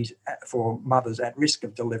babies, for mothers at risk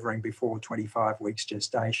of delivering before 25 weeks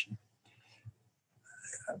gestation.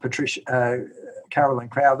 Carolyn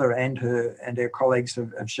Crowther and her colleagues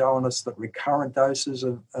have shown us that recurrent doses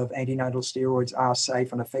of antenatal steroids are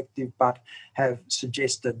safe and effective, but have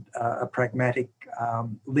suggested a pragmatic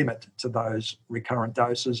limit to those recurrent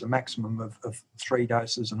doses, a maximum of 3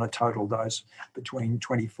 doses and a total dose between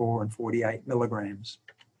 24 and 48 milligrams.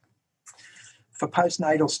 For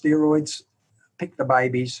postnatal steroids, pick the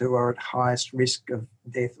babies who are at highest risk of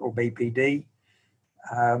death or BPD.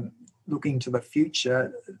 Looking to the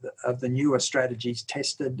future of the newer strategies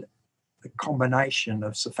tested, the combination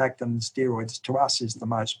of surfactant and steroids to us is the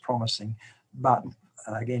most promising. But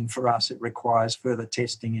again, for us, it requires further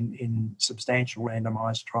testing in substantial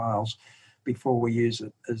randomised trials before we use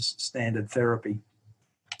it as standard therapy.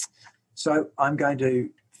 So I'm going to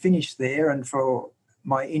finish there. And for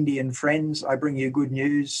my Indian friends, I bring you good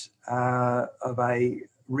news of a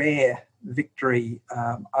rare victory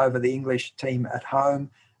over the English team at home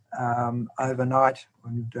overnight,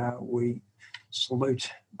 and we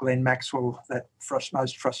salute Glenn Maxwell, that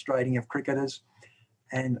most frustrating of cricketers.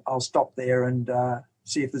 And I'll stop there and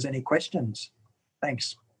see if there's any questions.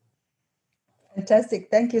 Thanks. Fantastic.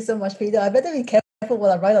 Thank you so much, Peter. I better be careful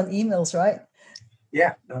what I write on emails, right?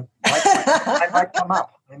 Yeah, they might come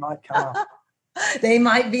up. They might come up. They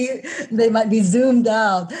might be zoomed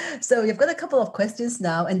out. So we've got a couple of questions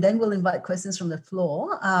now, and then we'll invite questions from the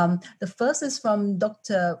floor. The first is from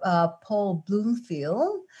Dr. Paul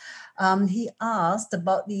Bloomfield. He asked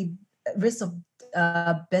about the risk of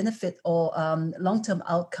benefit or long-term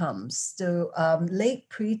outcomes to late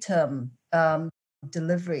preterm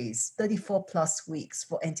deliveries, 34 plus weeks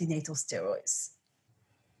for antenatal steroids.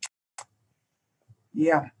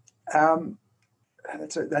 Yeah.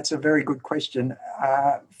 That's a very good question,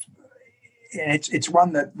 and it's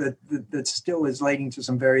one that still is leading to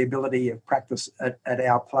some variability of practice at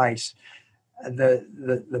our place.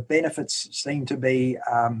 The benefits seem to be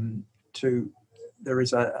there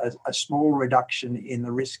is a small reduction in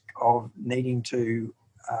the risk of needing to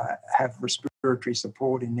have respiratory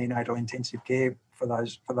support in neonatal intensive care for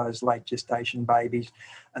those late gestation babies,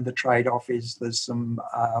 and the trade-off is there's some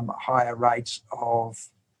higher rates of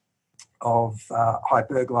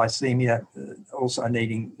hyperglycemia also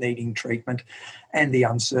needing treatment, and the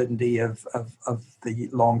uncertainty of the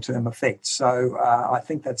long-term effects. So I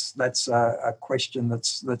think that's a question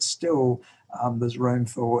that's still there's room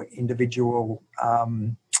for individual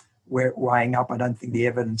weighing up. I don't think the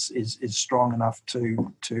evidence is strong enough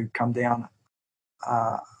to come down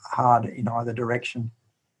hard in either direction.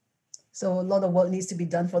 So a lot of work needs to be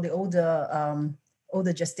done for the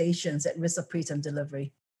older gestations at risk of preterm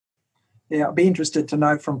delivery. Yeah, I'd be interested to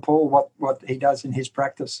know from Paul what he does in his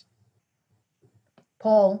practice.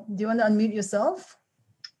 Paul, do you want to unmute yourself?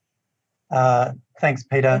 Thanks,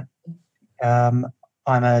 Peter. I'm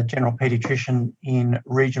a general paediatrician in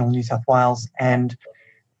regional New South Wales, and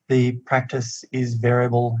the practice is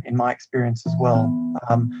variable in my experience as well.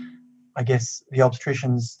 I guess the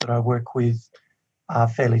obstetricians that I work with are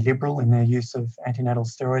fairly liberal in their use of antenatal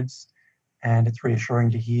steroids, and it's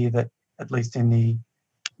reassuring to hear that at least in the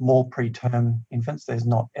more preterm infants, there's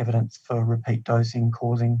not evidence for repeat dosing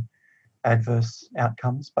causing adverse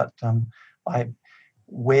outcomes. But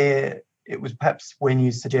where it was perhaps when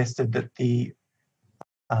you suggested that the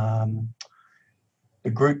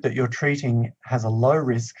group that you're treating has a low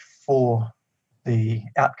risk for the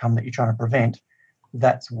outcome that you're trying to prevent,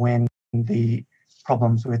 that's when the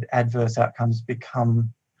problems with adverse outcomes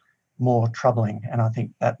become more troubling. And I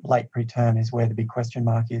think that late preterm is where the big question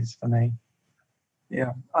mark is for me.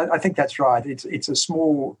 Yeah, I think that's right. It's a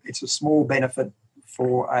small benefit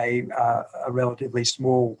for a relatively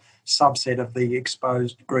small subset of the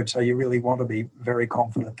exposed group. So you really want to be very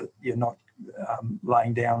confident that you're not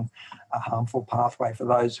laying down a harmful pathway for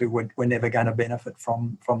those who were never going to benefit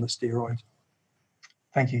from the steroids.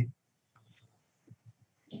 Thank you.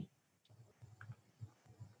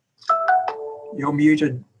 You're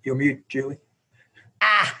muted. You're mute, Julie.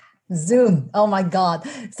 Zoom. Oh my God.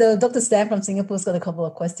 So Dr. Stan from Singapore's got a couple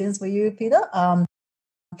of questions for you, Peter.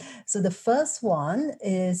 So the first one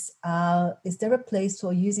is there a place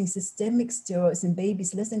for using systemic steroids in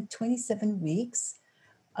babies less than 27 weeks,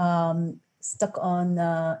 stuck on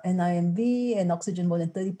NIMV and oxygen more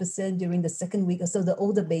than 30% during the second week? So the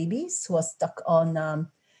older babies who are stuck on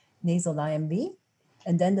nasal IMV.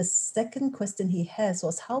 And then the second question he has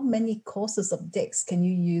was, how many courses of Dex can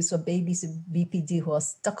you use for babies with BPD who are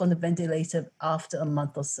stuck on the ventilator after a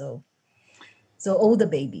month or so? So older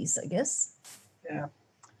babies, I guess. Yeah.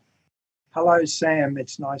 Hello, Sam.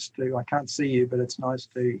 It's nice to, I can't see you, but it's nice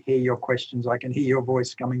to hear your questions. I can hear your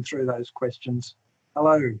voice coming through those questions.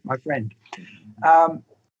 Hello, my friend.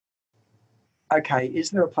 Okay, is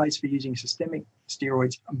there a place for using systemic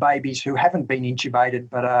steroids on babies who haven't been intubated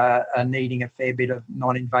but are needing a fair bit of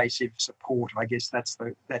non-invasive support? I guess that's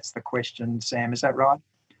the question, Sam. Is that right?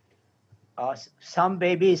 Some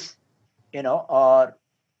babies, are,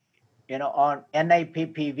 on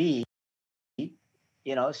NIPPV,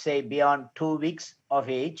 say beyond 2 weeks of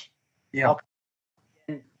age, yeah,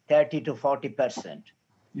 30 to 40%.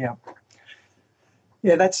 Yeah.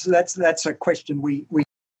 Yeah, that's a question we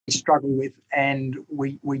struggle with, and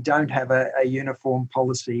we don't have a uniform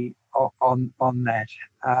policy on that.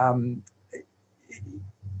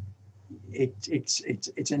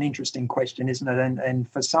 It's an interesting question, isn't it?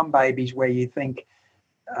 And for some babies where you think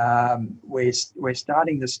we're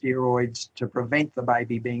starting the steroids to prevent the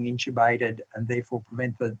baby being intubated and therefore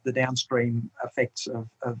prevent the downstream effects of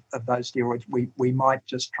those steroids, we might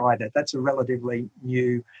just try that. That's a relatively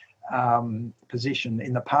new position.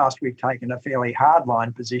 In the past, we've taken a fairly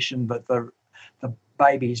hardline position, but the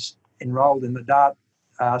babies enrolled in the DART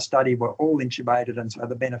study were all intubated, and so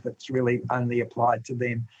the benefits really only applied to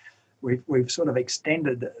them. We've sort of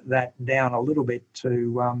extended that down a little bit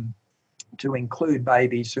to include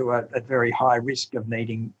babies who are at very high risk of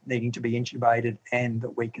needing to be intubated, and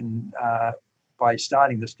that we can, by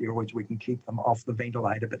starting the steroids, we can keep them off the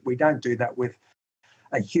ventilator. But we don't do that with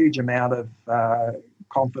a huge amount of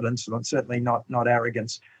confidence, and certainly not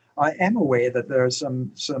arrogance. I am aware that there are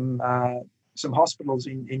some hospitals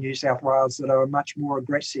in New South Wales that are much more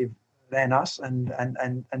aggressive than us and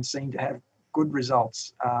seem to have good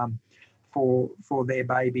results for their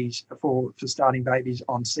babies, for starting babies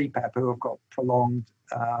on CPAP who have got prolonged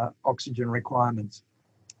oxygen requirements.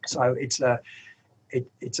 So it's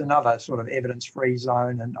another sort of evidence-free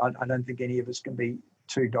zone, and I don't think any of us can be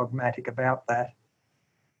too dogmatic about that.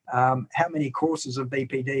 How many courses of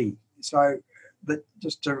BPD? So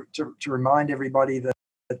just to remind everybody that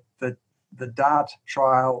the DART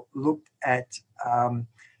trial looked at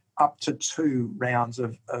up to 2 rounds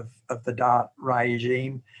of the DART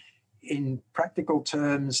regime. In practical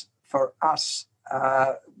terms, for us,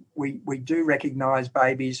 we do recognise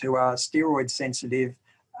babies who are steroid sensitive,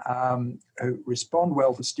 who respond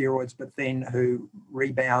well to steroids, but then who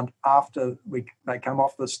rebound after they come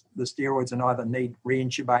off the steroids and either need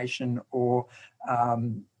reintubation or are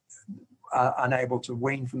unable to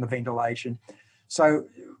wean from the ventilation. So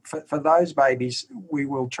for those babies, we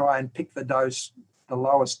will try and pick the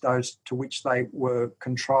lowest dose to which they were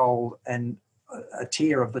controlled, and a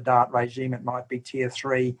tier of the DART regime, it might be tier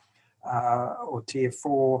 3 or tier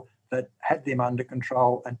 4, that had them under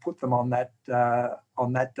control, and put them on that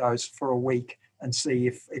dose for a week and see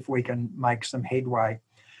if we can make some headway.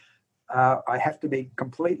 I have to be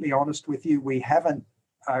completely honest with you, we haven't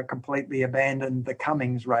completely abandoned the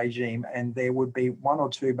Cummings regime, and there would be 1 or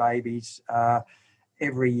 2 babies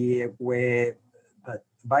every year where the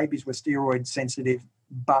babies were steroid sensitive,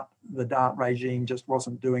 but the DART regime just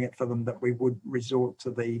wasn't doing it for them, that we would resort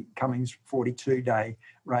to the Cummings 42-day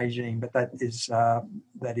regime. But that is a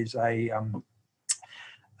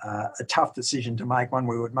tough decision to make, one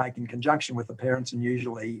we would make in conjunction with the parents, and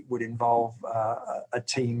usually would involve a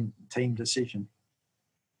team decision.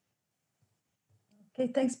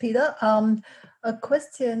 Okay, thanks, Peter. A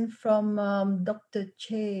question from Dr.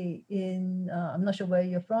 Che in, I'm not sure where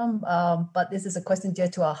you're from, but this is a question dear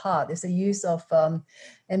to our heart. It's the use of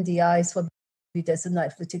MDIs for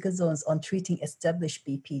budesonide fluticasone on treating established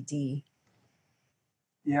BPD.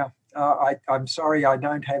 Yeah, I'm sorry, I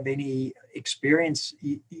don't have any experience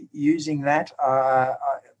using that.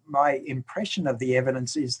 My impression of the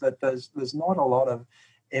evidence is that there's not a lot of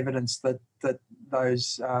evidence that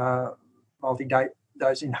those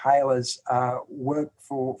multi-dose inhalers work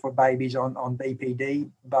for babies on BPD,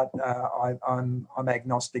 but I'm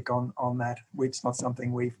agnostic on that. It's not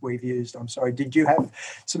something we've used. I'm sorry. Did you have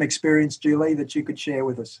some experience, Julie, that you could share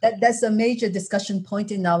with us? That's a major discussion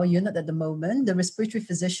point in our unit at the moment. The respiratory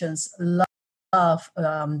physicians love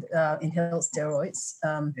inhaled steroids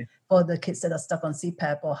for the kids that are stuck on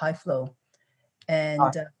CPAP or high flow. And,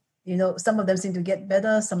 some of them seem to get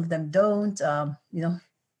better, some of them don't.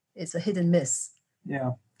 It's a hit and miss.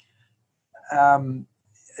 Yeah. Again,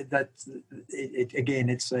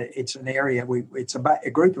 it's an area, it's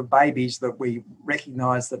a group of babies that we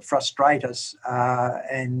recognise that frustrate us.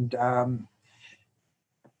 Inhaled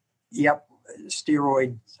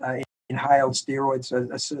steroids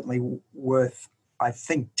are certainly worth, I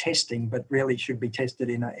think, testing, but really should be tested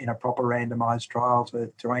in a proper randomised trial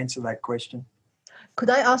to answer that question. Could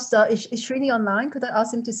I ask, is Srini online? Could I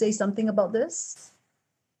ask him to say something about this?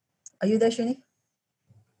 Are you there, Srini?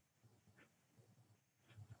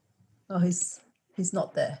 No, he's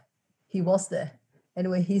not there. He was there.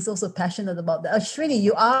 Anyway, he's also passionate about that. Srini,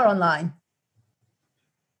 you are online.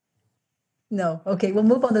 No. Okay, we'll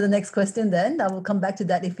move on to the next question then. I will come back to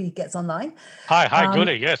that if he gets online. Hi,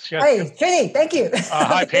 Julie. Yes. Hi, Srini. Thank you.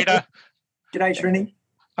 Hi, Peter. G'day, Srini.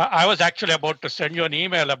 I was actually about to send you an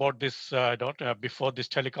email about this before this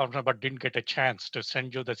teleconference, but didn't get a chance to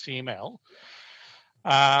send you this email.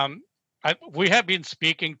 We have been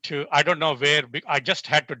speaking to, I don't know where, I just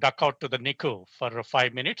had to duck out to the NICU for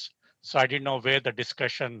 5 minutes. So I didn't know where the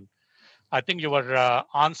discussion, I think you were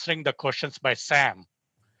answering the questions by Sam.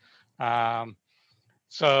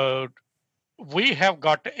 So we have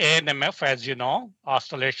got ANMF, as you know,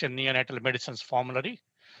 Australasian Neonatal Medicine's formulary.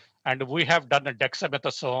 And we have done a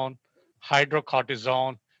dexamethasone,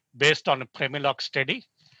 hydrocortisone based on a Premiloc study.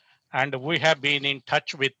 And we have been in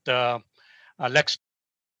touch with Lex.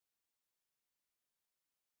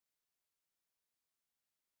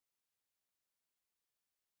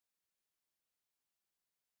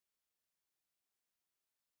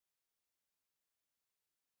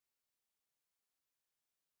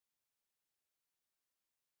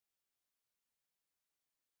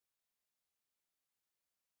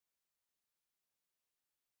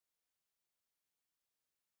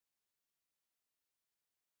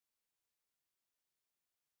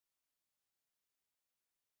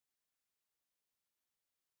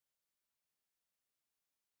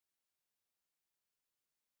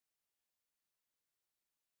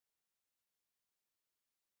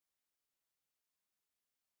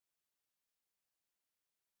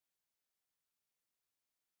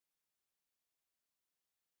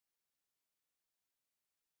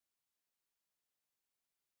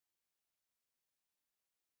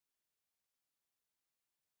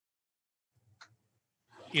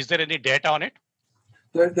 Is there any data on it?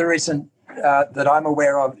 There isn't that I'm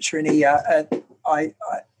aware of, Srini. I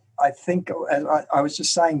think I was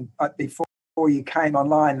just saying before you came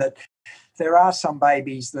online that there are some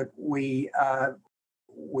babies that we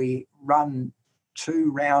run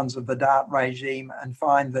 2 rounds of the DART regime and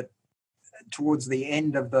find that towards the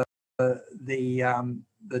end of the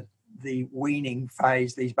weaning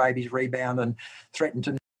phase, these babies rebound and threaten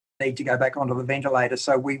to need to go back onto the ventilator.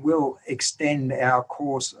 So we will extend our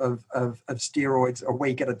course of steroids a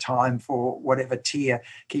week at a time for whatever tier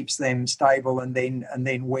keeps them stable and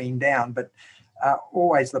then wean down. But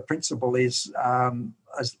always the principle is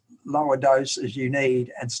as low a dose as you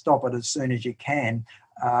need and stop it as soon as you can.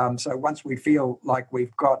 So once we feel like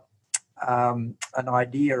we've got an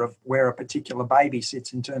idea of where a particular baby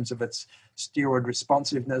sits in terms of its steroid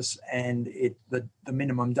responsiveness and the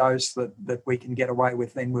minimum dose that we can get away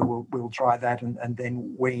with, then we'll try that and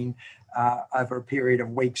then wean over a period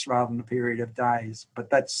of weeks rather than a period of days. But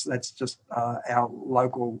that's just our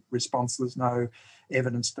local response. There's no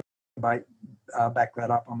evidence to back that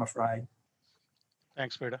up, I'm afraid.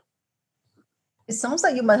 Thanks, Peter. It sounds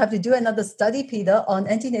like you might have to do another study, Peter, on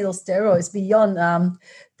antenatal steroids beyond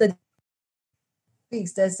the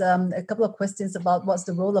weeks. There's a couple of questions about what's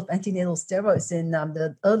the role of antenatal steroids in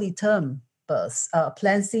the early term births,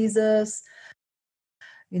 planned Caesars,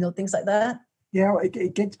 things like that. Yeah,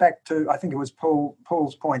 it gets back to, I think it was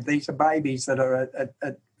Paul's point. These are babies that are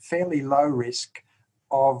at fairly low risk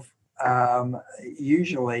of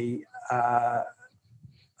usually a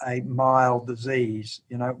mild disease.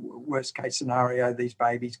 Worst case scenario, these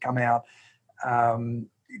babies come out,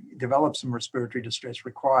 develop some respiratory distress,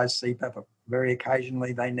 requires CPAP. Very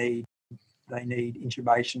occasionally they need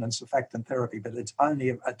intubation and surfactant therapy, but it's only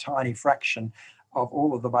a tiny fraction of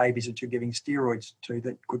all of the babies that you're giving steroids to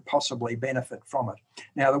that could possibly benefit from it.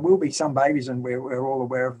 Now, there will be some babies, and we're all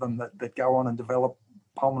aware of them, that go on and develop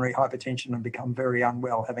pulmonary hypertension and become very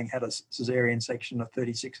unwell, having had a cesarean section of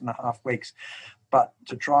 36 and a half weeks. But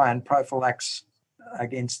to try and prophylax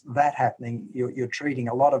against that happening, you're treating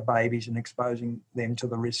a lot of babies and exposing them to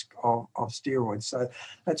the risk of steroids. So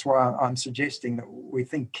that's why I'm suggesting that we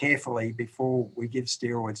think carefully before we give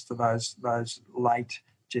steroids to those late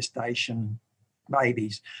gestation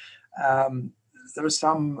babies. There are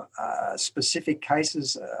some specific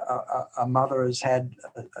cases. A mother has had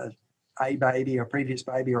a baby, a previous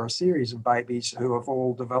baby, or a series of babies who have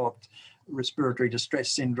all developed respiratory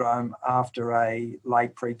distress syndrome after a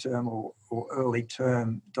late preterm or early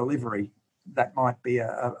term delivery. That might be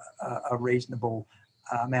a reasonable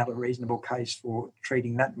case for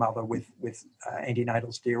treating that mother with antenatal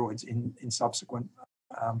steroids in subsequent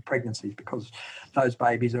pregnancies, because those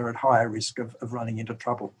babies are at higher risk of running into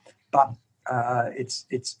trouble. But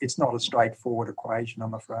it's not a straightforward equation,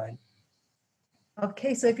 I'm afraid.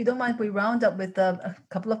 Okay, so if you don't mind, we round up with a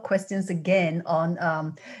couple of questions again on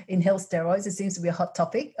inhaled steroids. It seems to be a hot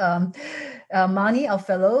topic. Mani, our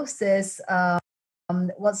fellow, says,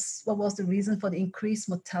 what was the reason for the increased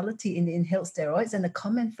mortality in the inhaled steroids? And a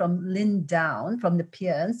comment from Lynn Down from the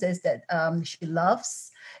PN says that she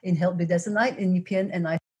loves inhaled budesonide in UPN and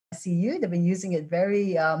ICU. They've been using it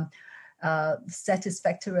very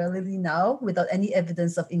satisfactorily now without any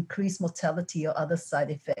evidence of increased mortality or other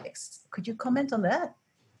side effects. Could you comment on that?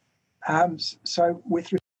 So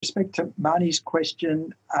with respect to Marnie's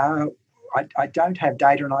question, I don't have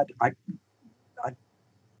data, and I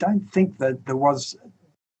don't think that there was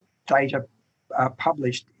data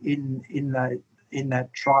published in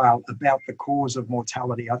that trial about the cause of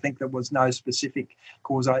mortality. I think there was no specific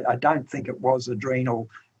cause. I don't think it was adrenal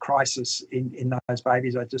crisis in those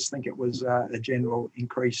babies. I just think it was a general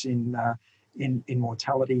increase in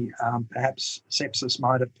mortality. Perhaps sepsis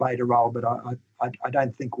might have played a role, but I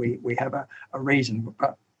don't think we have a reason.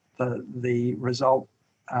 But the result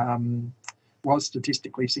was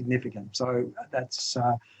statistically significant. So that's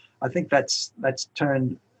I think that's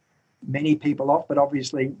turned many people off, but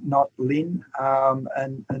obviously not Lynn,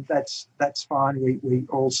 and that's fine. We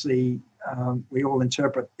all see, we all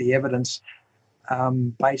interpret the evidence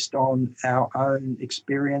based on our own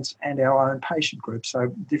experience and our own patient group. So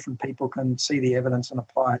different people can see the evidence and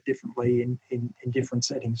apply it differently in different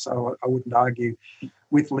settings. So I wouldn't argue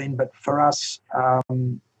with Lynn, but for us,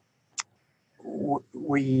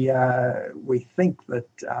 we think that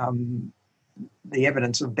the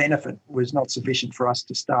evidence of benefit was not sufficient for us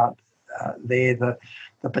to start there. The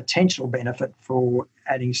potential benefit for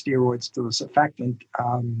adding steroids to the surfactant,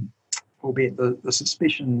 albeit the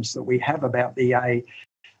suspicions that we have about the A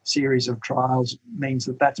series of trials, means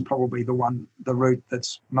that that's probably the route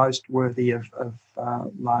that's most worthy of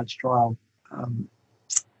large trial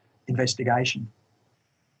investigation.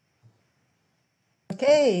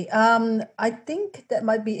 Okay, I think that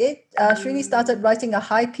might be it. Srini started writing a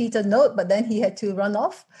hi Peter note, but then he had to run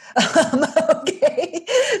off. Okay,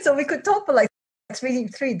 so we could talk for like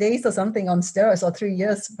three days or something on steroids, or 3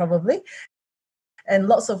 years probably. And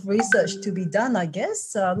lots of research to be done, I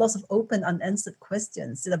guess. Lots of open, unanswered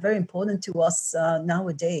questions that are very important to us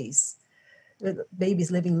nowadays. With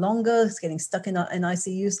babies living longer, getting stuck in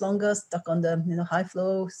ICUs longer, stuck on the high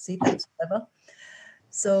flow CPAPs, whatever.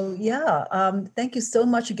 So yeah, thank you so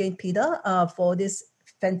much again, Peter, for this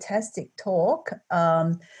fantastic talk.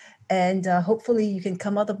 And hopefully you can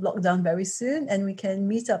come out of lockdown very soon and we can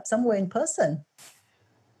meet up somewhere in person.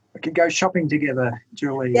 We could go shopping together,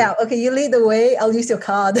 Julie. Yeah, okay, you lead the way. I'll use your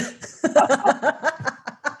card.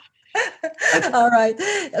 All right.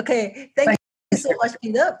 Okay, thank you so much,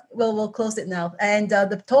 Peter. We'll close it now. And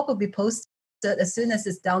the talk will be posted as soon as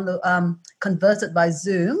it's converted by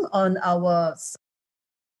Zoom on our site.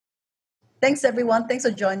 Thanks, everyone. Thanks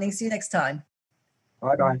for joining. See you next time.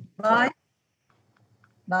 Bye-bye. Bye.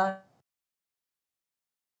 Bye.